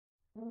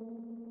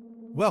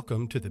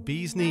Welcome to The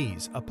Bee's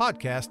Knees, a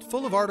podcast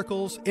full of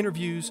articles,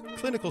 interviews,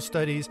 clinical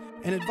studies,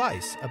 and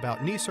advice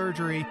about knee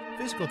surgery,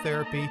 physical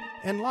therapy,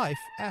 and life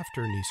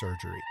after knee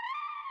surgery.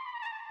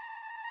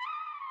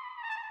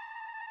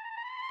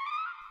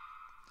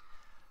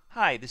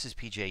 Hi, this is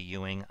PJ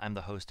Ewing. I'm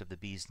the host of the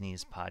Bee's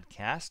Knees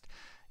podcast,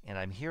 and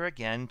I'm here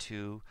again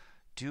to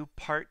do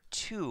part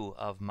 2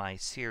 of my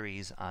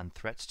series on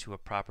threats to a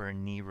proper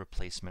knee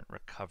replacement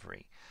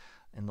recovery.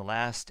 In the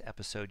last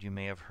episode, you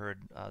may have heard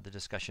the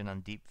discussion on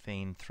deep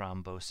vein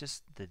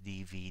thrombosis, the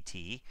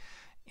DVT,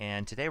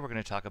 and today we're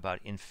going to talk about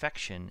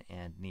infection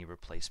and knee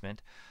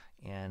replacement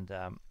and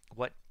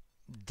what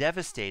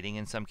devastating,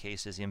 in some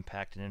cases,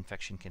 impact an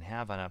infection can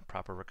have on a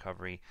proper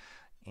recovery.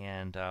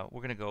 And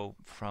we're going to go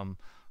from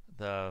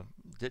the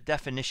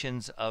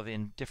definitions of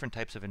different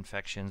types of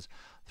infections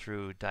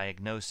through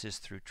diagnosis,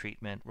 through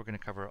treatment. We're going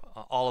to cover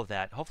all of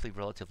that, hopefully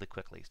relatively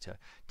quickly, to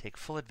take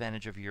full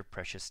advantage of your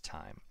precious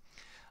time.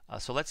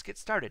 So let's get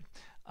started.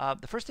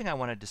 The first thing I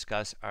want to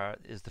discuss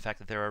is the fact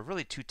that there are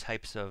really two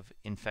types of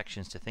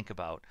infections to think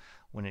about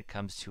when it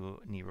comes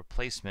to knee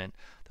replacement.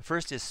 The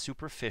first is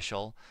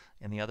superficial,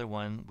 and the other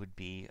one would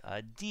be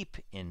a deep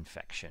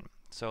infection.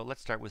 So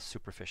let's start with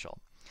superficial.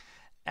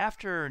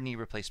 After knee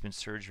replacement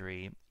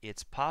surgery,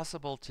 it's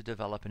possible to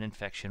develop an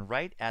infection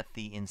right at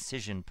the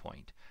incision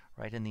point,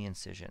 right in the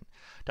incision.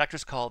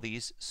 Doctors call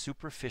these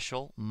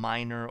superficial,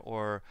 minor,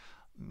 or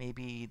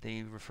maybe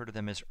they refer to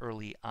them as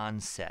early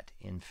onset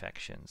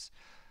infections.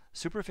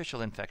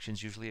 Superficial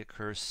infections usually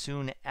occur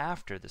soon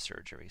after the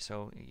surgery,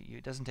 so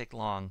it doesn't take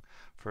long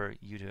for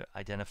you to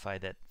identify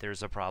that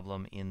there's a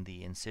problem in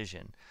the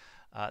incision.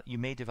 You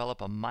may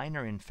develop a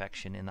minor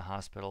infection in the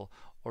hospital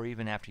or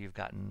even after you've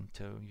gotten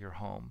to your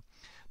home.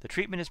 The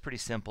treatment is pretty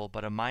simple,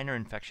 but a minor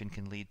infection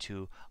can lead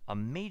to a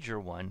major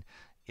one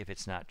if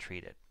it's not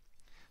treated.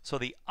 So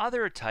the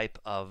other type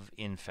of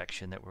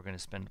infection that we're going to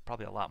spend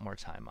probably a lot more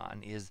time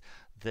on is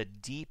the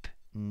deep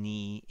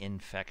knee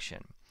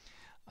infection.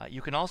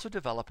 You can also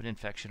develop an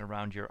infection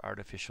around your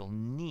artificial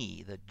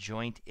knee, the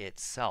joint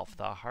itself,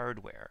 the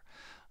hardware,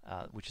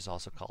 which is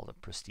also called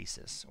a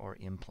prosthesis or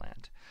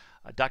implant.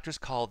 Doctors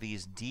call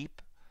these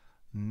deep,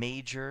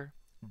 major,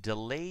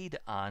 delayed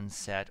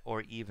onset,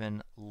 or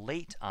even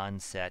late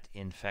onset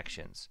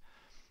infections.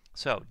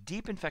 So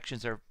deep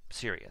infections are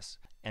serious,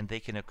 and they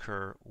can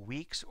occur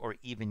weeks or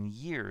even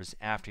years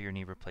after your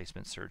knee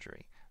replacement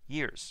surgery.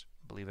 Years,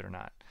 believe it or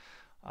not.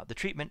 The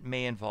treatment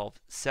may involve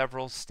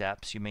several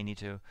steps. You may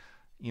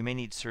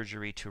need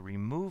surgery to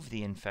remove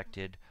the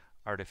infected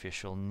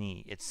artificial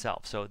knee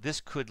itself. So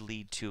this could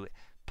lead to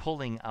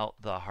pulling out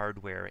the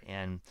hardware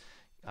and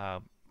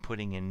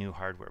putting in new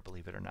hardware,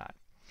 believe it or not.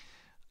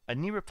 A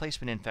knee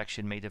replacement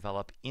infection may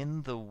develop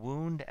in the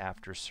wound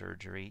after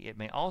surgery. It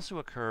may also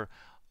occur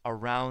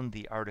around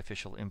the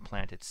artificial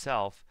implant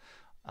itself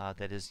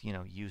that is,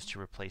 used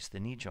to replace the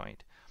knee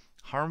joint.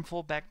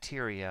 Harmful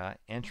bacteria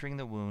entering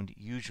the wound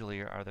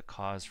usually are the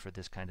cause for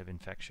this kind of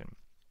infection.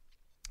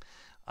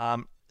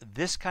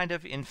 This kind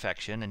of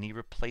infection, a knee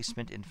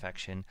replacement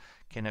infection,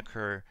 can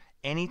occur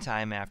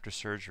anytime after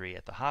surgery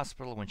at the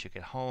hospital, once you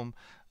get home,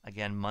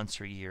 again, months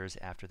or years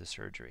after the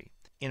surgery.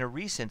 In a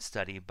recent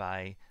study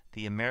by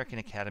the American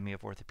Academy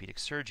of Orthopedic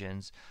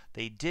Surgeons,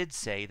 they did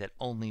say that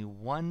only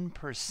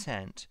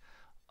 1%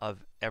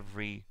 of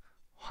every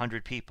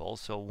 100 people,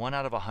 so 1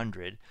 out of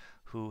 100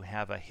 who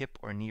have a hip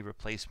or knee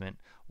replacement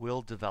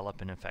will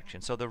develop an infection.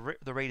 So the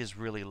rate is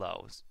really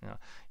low.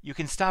 You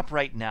can stop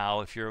right now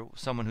if you're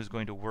someone who's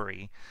going to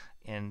worry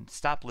and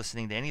stop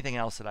listening to anything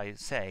else that I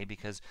say,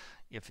 because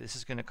if this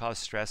is going to cause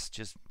stress,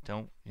 just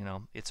don't,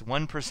 it's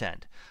 1%.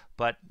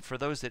 But for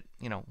those that,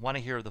 want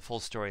to hear the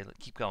full story,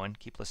 keep going,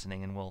 keep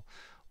listening, and we'll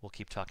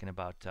keep talking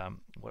about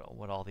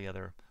what all the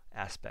other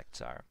aspects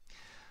are.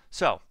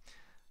 So,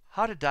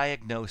 how to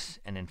diagnose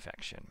an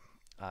infection.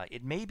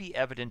 It may be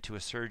evident to a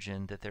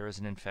surgeon that there is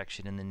an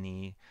infection in the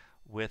knee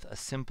with a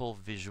simple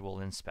visual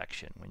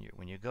inspection.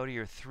 When you go to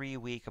your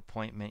 3-week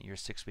appointment, your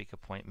 6-week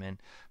appointment,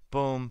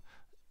 boom,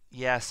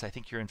 yes, I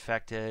think you're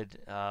infected.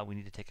 We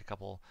need to take a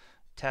couple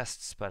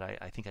tests, but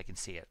I think I can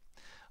see it.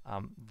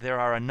 There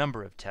are a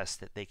number of tests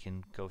that they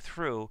can go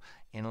through,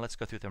 and let's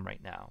go through them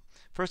right now.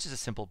 First is a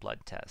simple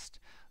blood test.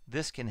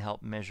 This can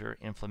help measure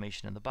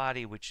inflammation in the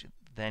body, which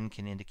then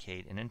can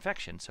indicate an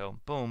infection. So,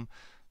 boom,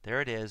 there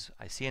it is.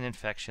 I see an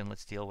infection.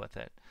 Let's deal with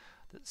it.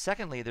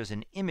 Secondly, there's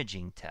an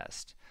imaging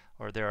test,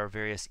 or there are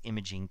various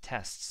imaging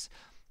tests.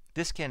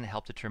 This can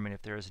help determine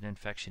if there is an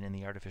infection in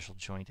the artificial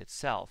joint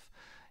itself.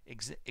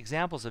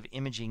 Examples of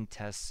imaging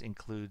tests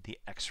include the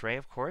X-ray,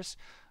 of course,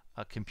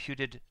 a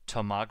computed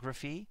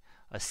tomography,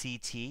 a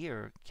CT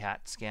or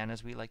CAT scan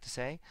as we like to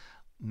say,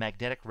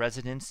 magnetic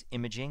resonance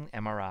imaging,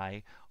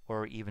 MRI,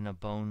 or even a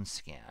bone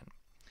scan.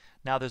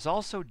 Now there's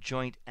also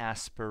joint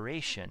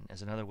aspiration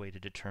as another way to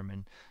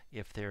determine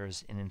if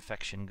there's an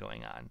infection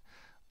going on.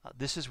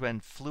 This is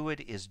when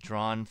fluid is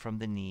drawn from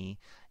the knee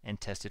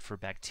and tested for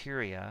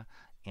bacteria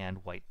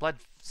and white blood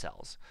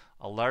cells.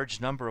 A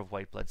large number of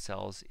white blood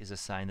cells is a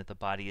sign that the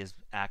body is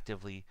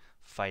actively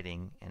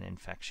fighting an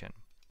infection.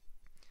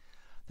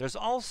 There's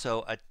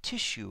also a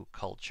tissue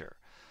culture.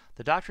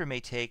 The doctor may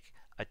take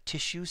a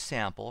tissue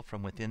sample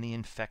from within the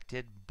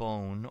infected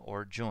bone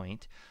or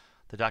joint.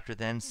 The doctor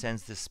then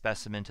sends this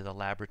specimen to the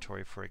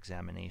laboratory for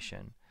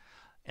examination.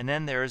 And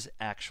then there's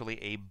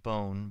actually a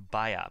bone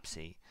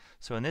biopsy.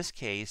 So in this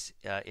case,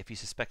 if he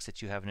suspects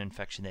that you have an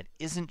infection that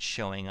isn't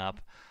showing up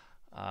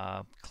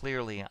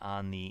clearly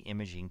on the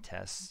imaging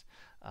tests,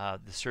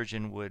 the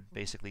surgeon would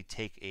basically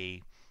take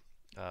a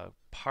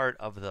part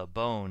of the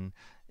bone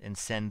and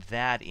send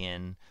that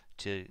in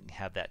to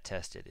have that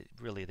tested.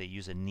 Really, they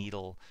use a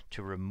needle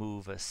to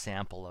remove a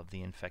sample of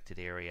the infected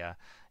area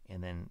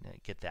and then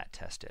get that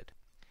tested.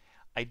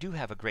 I do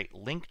have a great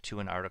link to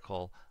an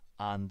article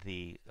on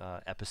the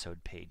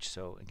episode page.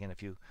 So again,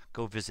 if you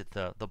go visit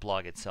the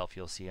blog itself,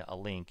 you'll see a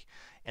link.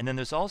 And then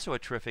there's also a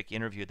terrific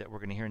interview that we're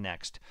going to hear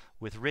next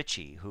with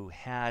Richie, who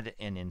had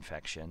an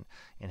infection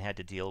and had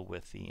to deal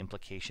with the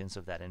implications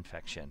of that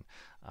infection.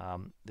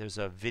 There's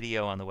a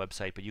video on the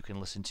website, but you can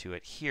listen to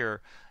it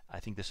here. I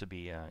think this would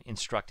be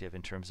instructive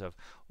in terms of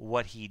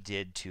what he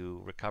did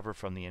to recover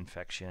from the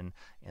infection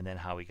and then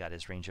how he got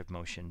his range of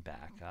motion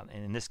back.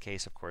 And in this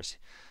case, of course,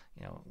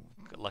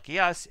 lucky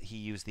us, he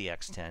used the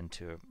X10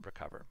 to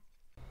recover.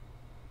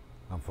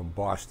 I'm from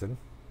Boston.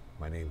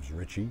 My name's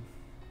Richie.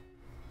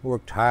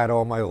 Worked hard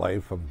all my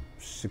life. I'm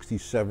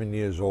 67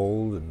 years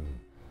old, and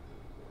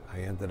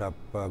I ended up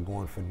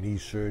going for knee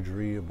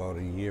surgery about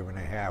a year and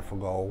a half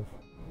ago.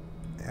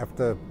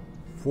 After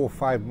 4 or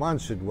 5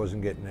 months, it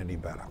wasn't getting any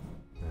better.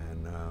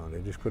 And they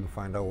just couldn't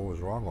find out what was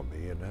wrong with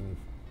me. And then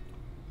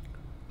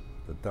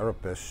the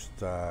therapist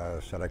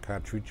said, I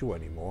can't treat you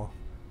anymore.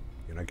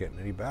 You're not getting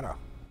any better.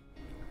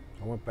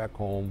 I went back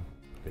home.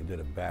 They did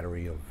a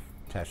battery of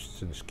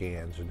tests and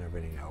scans and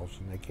everything else,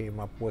 and they came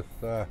up with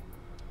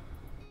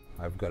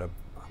I've got a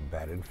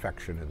bad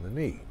infection in the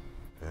knee,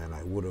 and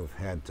I would have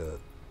had to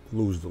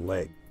lose the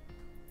leg.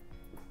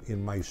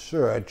 In my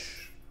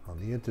search on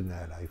the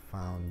internet, I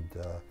found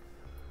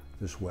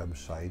this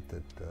website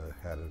that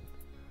had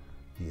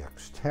the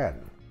X10.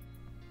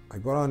 I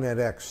got on that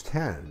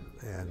X10,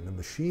 and the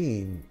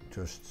machine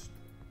just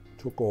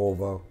took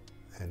over,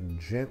 and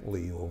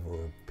gently over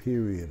a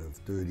period of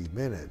 30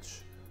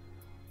 minutes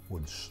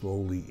would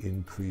slowly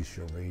increase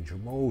your range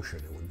of motion.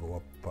 It would go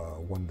up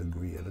 1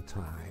 degree at a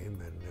time,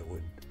 and it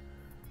would,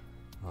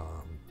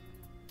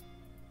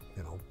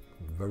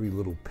 very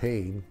little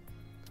pain.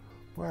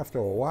 Well, after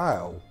a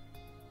while,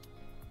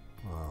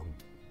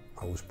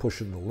 I was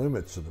pushing the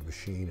limits of the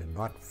machine and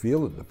not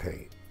feeling the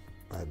pain.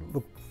 I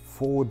looked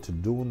forward to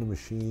doing the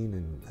machine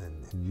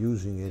and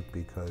using it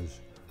because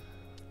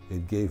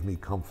it gave me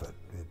comfort.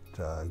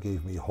 It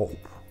gave me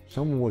hope.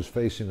 Someone was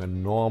facing a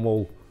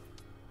normal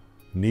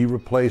knee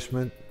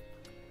replacement,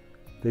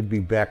 they'd be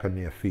back on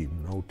their feet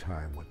in no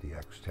time with the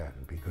X10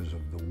 because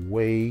of the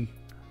way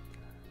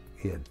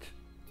it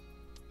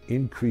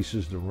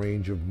increases the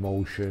range of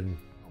motion.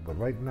 But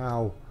right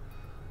now,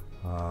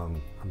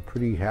 I'm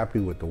pretty happy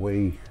with the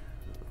way,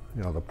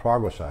 the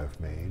progress I've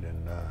made,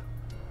 and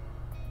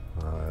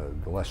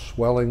the less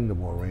swelling, the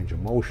more range of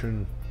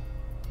motion,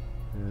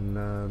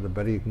 and the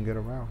better you can get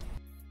around.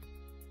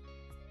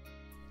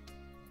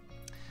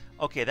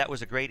 Okay, that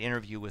was a great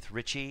interview with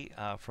Richie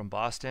from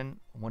Boston.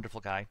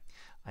 Wonderful guy.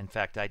 In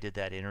fact, I did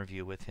that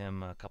interview with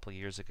him a couple of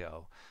years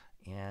ago,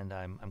 and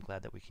I'm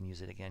glad that we can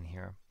use it again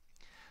here.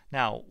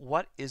 Now,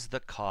 what is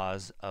the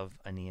cause of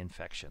a knee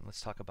infection?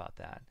 Let's talk about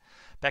that.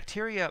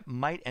 Bacteria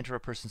might enter a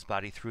person's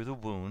body through the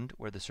wound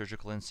where the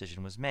surgical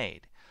incision was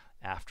made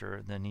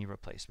after the knee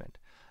replacement.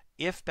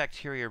 If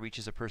bacteria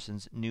reaches a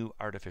person's new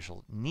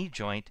artificial knee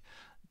joint,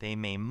 they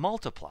may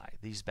multiply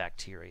these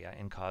bacteria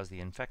and cause the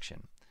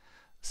infection.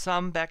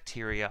 Some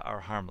bacteria are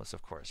harmless,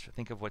 of course.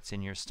 Think of what's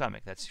in your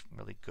stomach. That's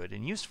really good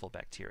and useful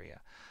bacteria.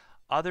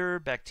 Other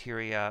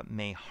bacteria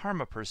may harm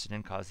a person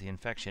and cause the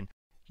infection.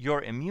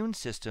 Your immune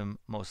system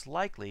most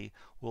likely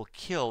will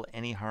kill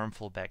any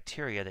harmful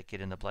bacteria that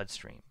get in the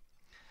bloodstream.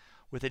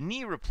 With a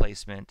knee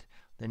replacement,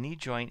 the knee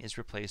joint is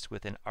replaced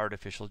with an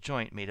artificial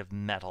joint made of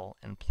metal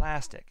and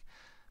plastic.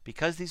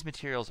 Because these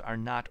materials are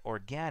not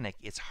organic,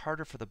 it's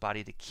harder for the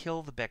body to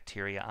kill the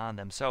bacteria on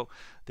them. So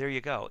there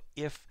you go.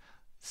 If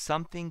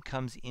something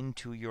comes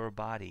into your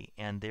body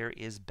and there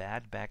is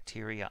bad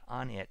bacteria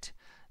on it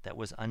that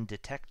was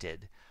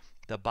undetected,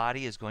 the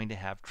body is going to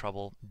have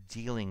trouble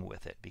dealing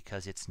with it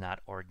because it's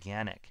not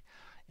organic.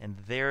 And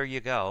there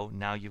you go.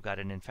 Now you've got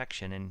an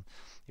infection, and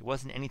it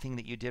wasn't anything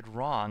that you did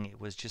wrong.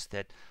 It was just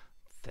that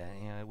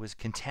it was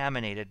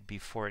contaminated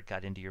before it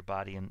got into your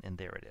body, and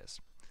there it is.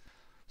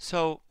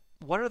 So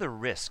what are the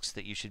risks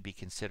that you should be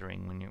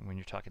considering when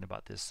you're talking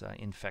about this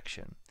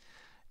infection?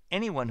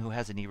 Anyone who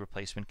has a knee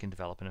replacement can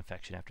develop an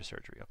infection after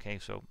surgery, okay?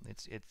 So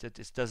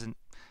it doesn't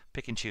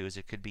pick and choose.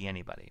 It could be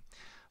anybody.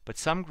 But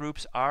some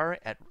groups are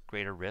at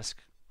greater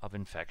risk of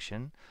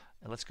infection,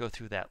 and let's go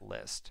through that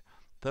list.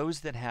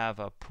 Those that have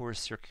a poor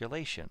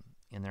circulation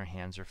in their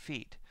hands or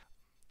feet.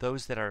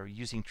 Those that are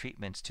using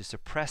treatments to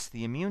suppress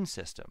the immune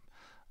system.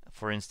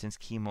 For instance,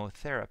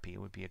 chemotherapy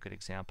would be a good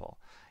example.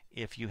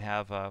 If you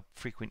have a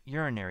frequent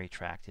urinary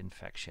tract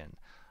infection,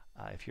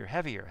 If you're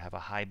heavier, have a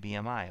high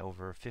BMI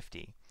over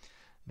 50.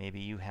 Maybe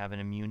you have an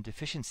immune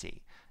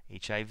deficiency,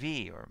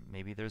 HIV, or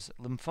maybe there's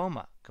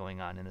lymphoma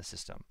going on in the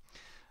system.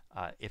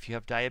 If you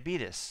have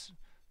diabetes,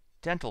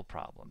 dental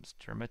problems,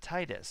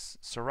 dermatitis,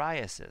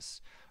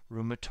 psoriasis,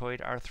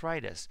 rheumatoid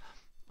arthritis.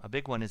 A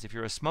big one is if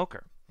you're a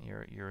smoker,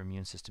 your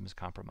immune system is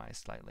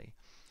compromised slightly.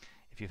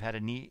 If you've had a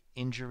knee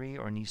injury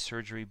or knee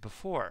surgery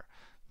before,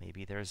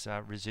 maybe there's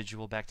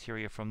residual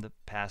bacteria from the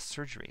past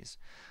surgeries.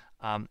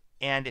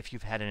 And if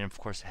you've had, of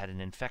course, had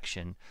an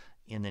infection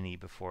in the knee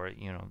before,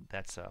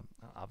 that's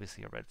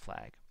obviously a red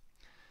flag.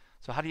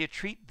 So how do you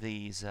treat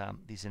these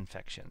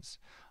infections?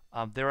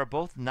 There are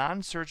both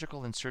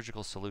non-surgical and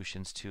surgical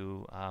solutions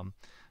to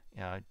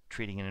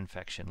treating an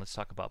infection. Let's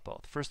talk about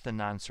both. First, the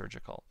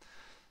non-surgical.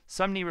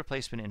 Some knee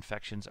replacement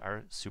infections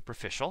are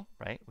superficial,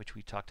 right, which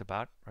we talked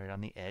about, right on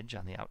the edge,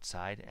 on the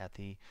outside, at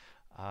the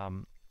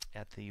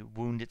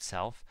wound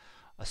itself.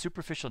 A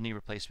superficial knee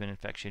replacement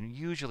infection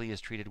usually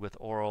is treated with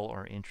oral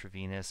or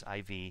intravenous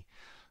IV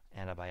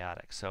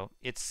antibiotics. So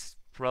it's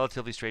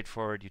relatively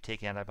straightforward. You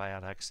take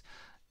antibiotics.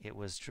 It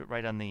was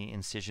right on the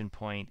incision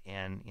point,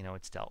 and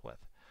it's dealt with.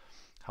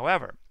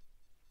 However,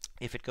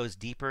 if it goes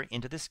deeper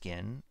into the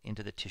skin,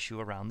 into the tissue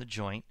around the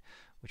joint,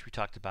 which we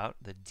talked about,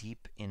 the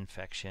deep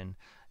infection,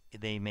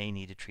 they may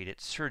need to treat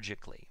it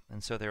surgically.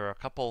 And so there are a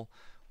couple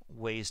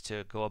ways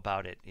to go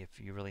about it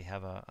if you really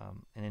have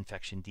an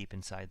infection deep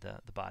inside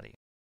the body.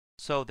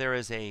 So there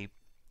is a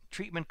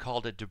treatment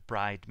called a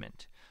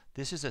debridement.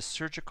 This is a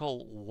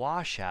surgical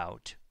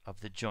washout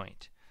of the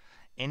joint.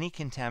 Any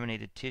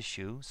contaminated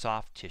tissue,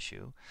 soft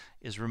tissue,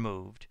 is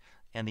removed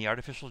and the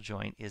artificial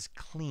joint is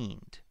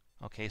cleaned.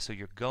 Okay, so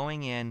you're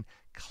going in,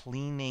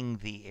 cleaning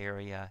the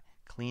area,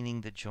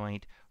 cleaning the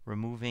joint,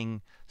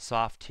 removing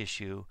soft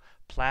tissue.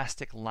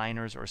 Plastic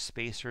liners or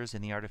spacers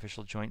in the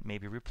artificial joint may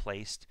be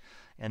replaced,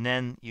 and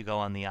then you go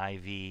on the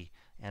IV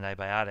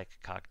antibiotic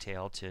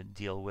cocktail to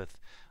deal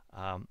with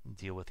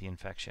the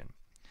infection.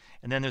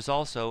 And then there's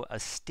also a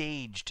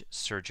staged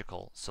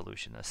surgical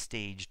solution, a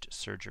staged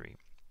surgery.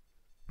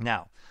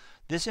 Now,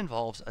 this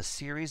involves a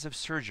series of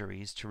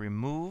surgeries to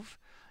remove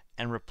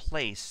and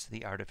replace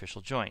the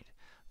artificial joint.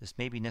 This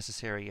may be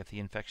necessary if the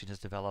infection has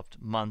developed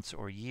months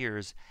or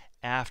years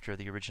after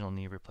the original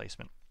knee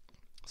replacement.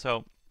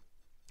 So,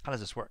 how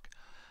does this work?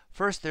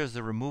 First, there's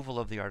the removal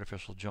of the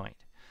artificial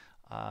joint.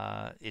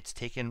 It's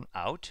taken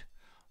out.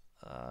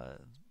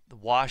 The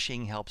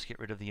washing helps get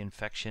rid of the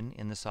infection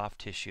in the soft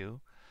tissue.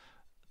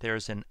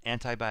 There's an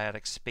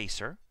antibiotic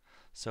spacer.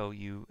 So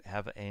you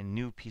have a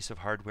new piece of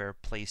hardware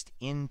placed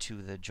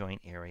into the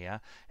joint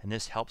area, and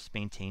this helps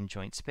maintain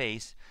joint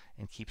space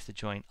and keeps the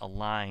joint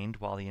aligned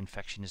while the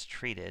infection is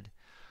treated.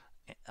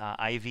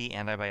 IV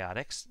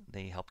antibiotics,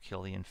 they help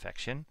kill the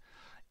infection.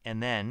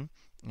 And then,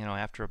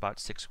 after about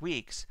 6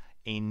 weeks,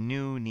 a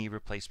new knee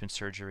replacement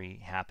surgery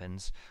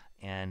happens,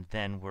 and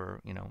then we're,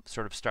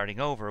 sort of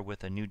starting over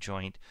with a new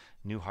joint,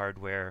 new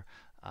hardware,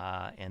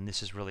 and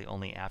this is really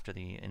only after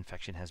the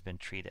infection has been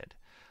treated.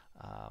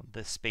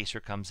 The spacer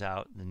comes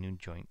out, the new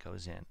joint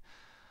goes in.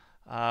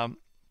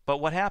 But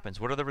what happens?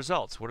 What are the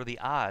results? What are the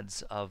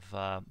odds of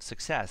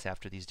success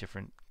after these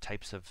different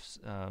types of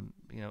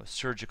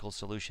surgical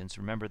solutions?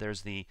 Remember,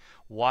 there's the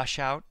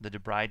washout, the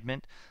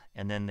debridement,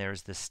 and then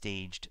there's the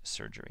staged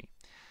surgery.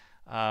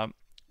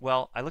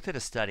 Well, I looked at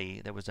a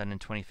study that was done in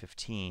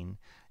 2015,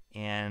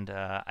 and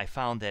I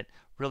found that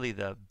really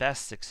the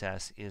best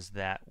success is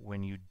that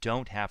when you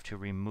don't have to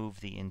remove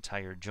the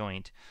entire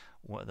joint,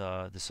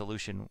 the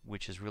solution,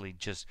 which is really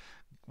just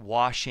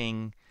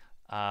washing,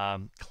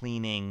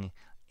 cleaning,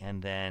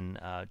 and then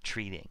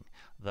treating.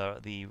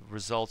 The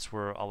results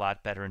were a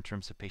lot better in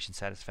terms of patient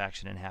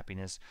satisfaction and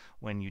happiness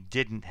when you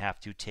didn't have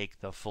to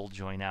take the full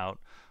joint out,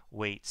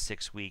 wait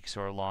 6 weeks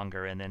or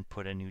longer, and then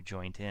put a new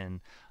joint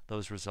in.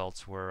 Those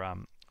results were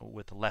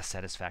with less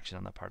satisfaction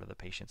on the part of the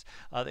patients.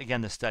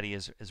 Again, the study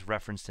is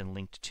referenced and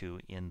linked to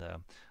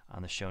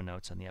on the show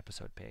notes on the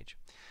episode page.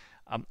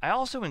 I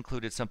also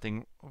included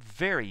something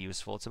very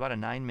useful. It's about a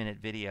 9-minute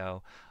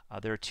video.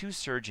 There are 2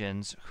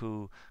 surgeons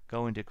who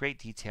go into great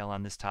detail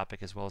on this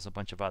topic as well as a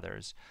bunch of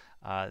others.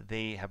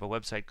 They have a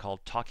website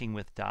called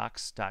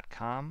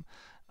talkingwithdocs.com.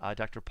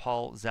 Dr.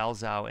 Paul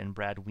Zalzow and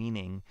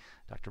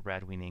Dr.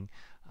 Brad Wiening.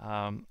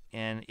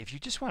 And if you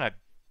just want to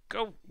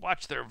go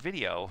watch their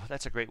video,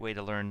 that's a great way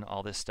to learn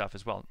all this stuff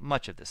as well,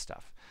 much of this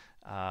stuff.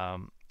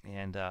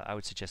 And I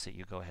would suggest that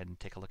you go ahead and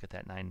take a look at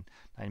that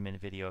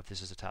 9-minute video if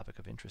this is a topic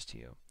of interest to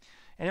you.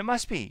 And it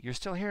must be. You're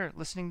still here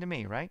listening to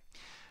me, right?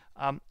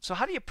 So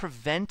how do you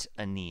prevent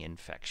a knee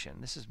infection?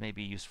 This is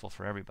maybe useful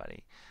for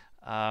everybody.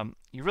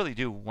 You really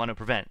do want to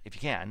prevent if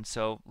you can.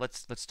 So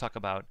let's talk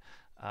about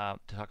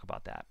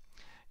that.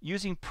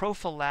 Using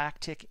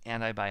prophylactic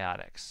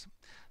antibiotics.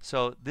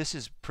 So this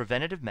is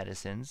preventative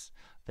medicines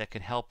that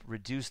can help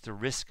reduce the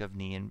risk of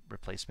knee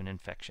replacement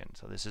infection.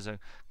 So this is a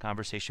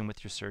conversation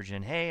with your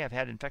surgeon. Hey, I've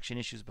had infection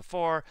issues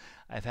before.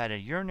 I've had a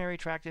urinary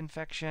tract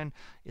infection.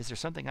 Is there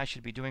something I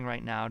should be doing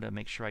right now to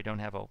make sure I don't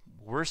have a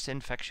worse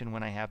infection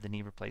when I have the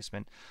knee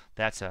replacement?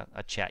 That's a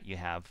chat you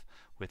have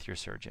with your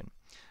surgeon.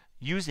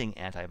 using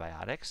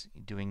antibiotics,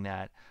 doing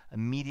that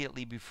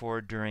immediately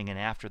before, during, and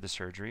after the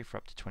surgery for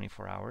up to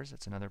 24 hours.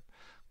 That's another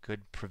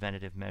good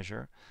preventative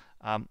measure.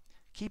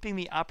 Keeping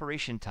the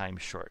operation time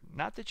short.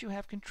 Not that you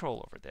have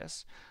control over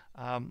this,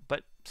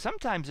 but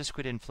sometimes this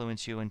could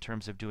influence you in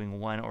terms of doing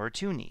one or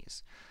two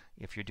knees.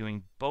 If you're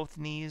doing both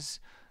knees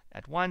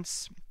at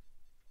once,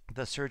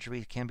 the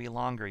surgery can be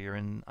longer.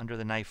 You're under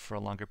the knife for a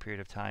longer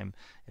period of time.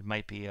 It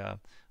might be a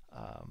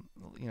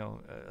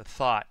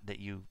thought that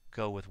you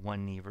go with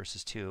one knee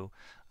versus two,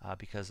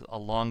 because a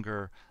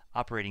longer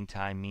operating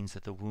time means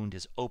that the wound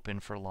is open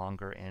for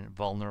longer and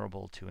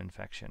vulnerable to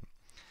infection.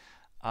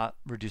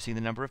 Reducing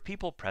the number of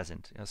people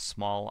present, a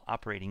small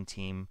operating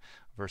team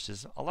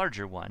versus a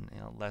larger one,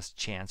 less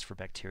chance for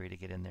bacteria to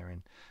get in there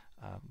and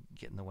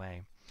get in the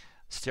way.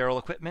 Sterile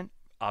equipment,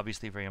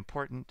 obviously very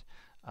important.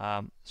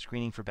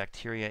 Screening for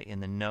bacteria in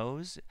the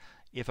nose.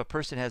 If a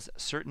person has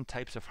certain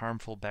types of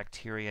harmful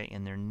bacteria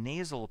in their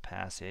nasal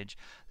passage,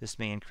 this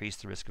may increase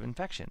the risk of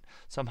infection.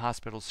 Some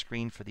hospitals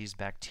screen for these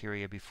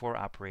bacteria before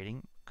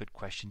operating. Good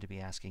question to be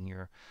asking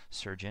your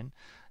surgeon.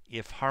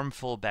 If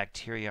harmful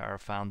bacteria are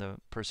found, the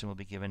person will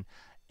be given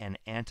an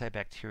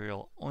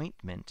antibacterial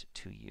ointment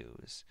to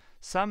use.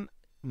 Some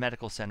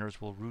medical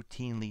centers will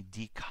routinely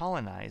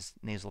decolonize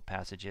nasal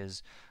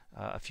passages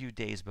a few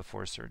days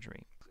before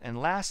surgery.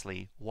 And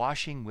lastly,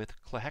 washing with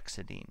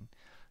chlorhexidine.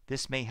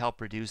 This may help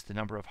reduce the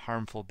number of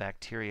harmful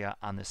bacteria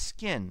on the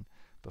skin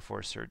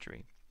before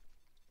surgery.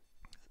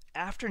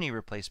 After knee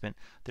replacement,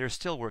 there's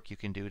still work you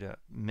can do to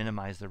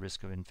minimize the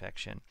risk of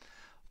infection.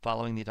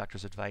 Following the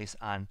doctor's advice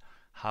on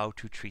how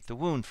to treat the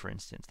wound, for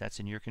instance. That's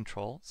in your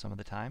control some of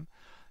the time.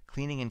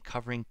 Cleaning and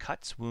covering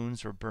cuts,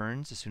 wounds, or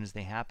burns as soon as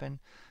they happen,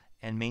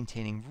 and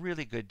maintaining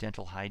really good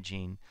dental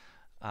hygiene.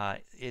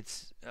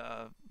 It's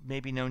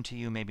maybe known to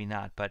you, maybe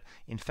not, but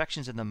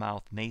infections in the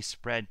mouth may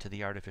spread to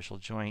the artificial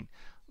joint.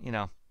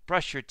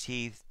 Brush your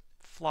teeth,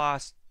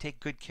 floss, take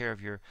good care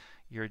of your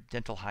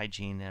dental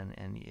hygiene,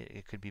 and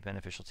it could be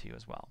beneficial to you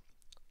as well.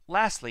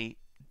 Lastly,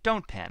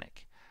 don't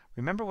panic.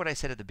 Remember what I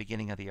said at the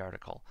beginning of the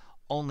article.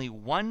 Only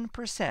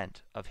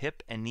 1% of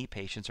hip and knee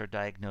patients are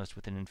diagnosed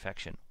with an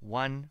infection.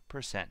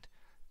 1%.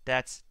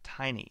 That's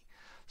tiny.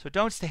 So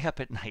don't stay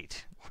up at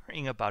night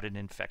worrying about an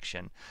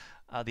infection.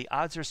 The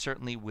odds are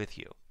certainly with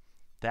you.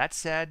 That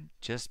said,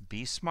 just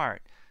be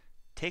smart.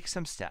 Take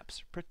some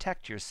steps.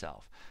 Protect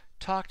yourself.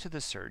 Talk to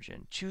the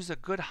surgeon. Choose a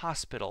good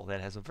hospital that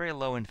has a very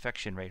low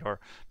infection rate or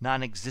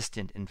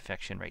non-existent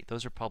infection rate.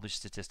 Those are published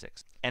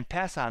statistics. And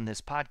pass on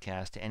this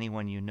podcast to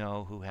anyone you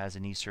know who has a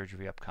knee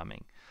surgery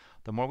upcoming.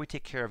 The more we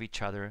take care of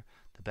each other,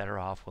 the better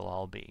off we'll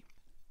all be.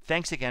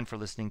 Thanks again for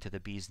listening to the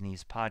Bees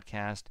Knees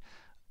podcast.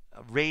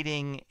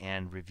 Rating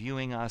and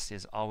reviewing us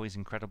is always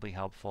incredibly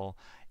helpful.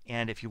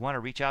 And if you want to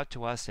reach out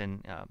to us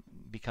and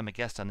become a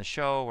guest on the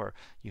show, or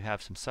you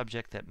have some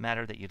subject that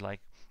matter that you'd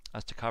like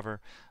us to cover,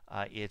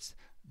 it's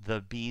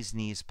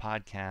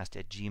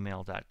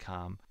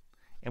thebeeskneespodcast@gmail.com.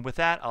 And with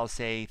that, I'll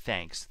say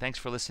thanks. Thanks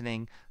for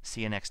listening.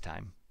 See you next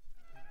time.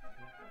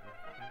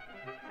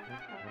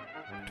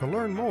 To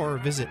learn more,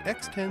 visit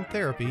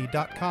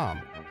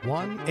x10therapy.com,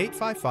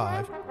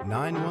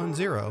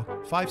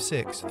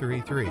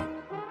 1-855-910-5633.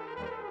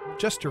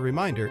 Just a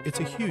reminder, it's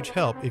a huge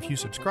help if you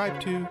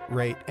subscribe to,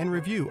 rate, and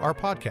review our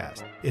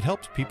podcast. It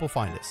helps people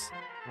find us.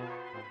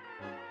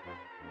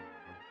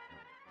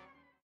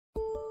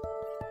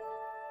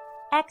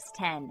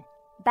 X10,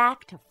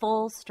 back to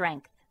full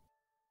strength.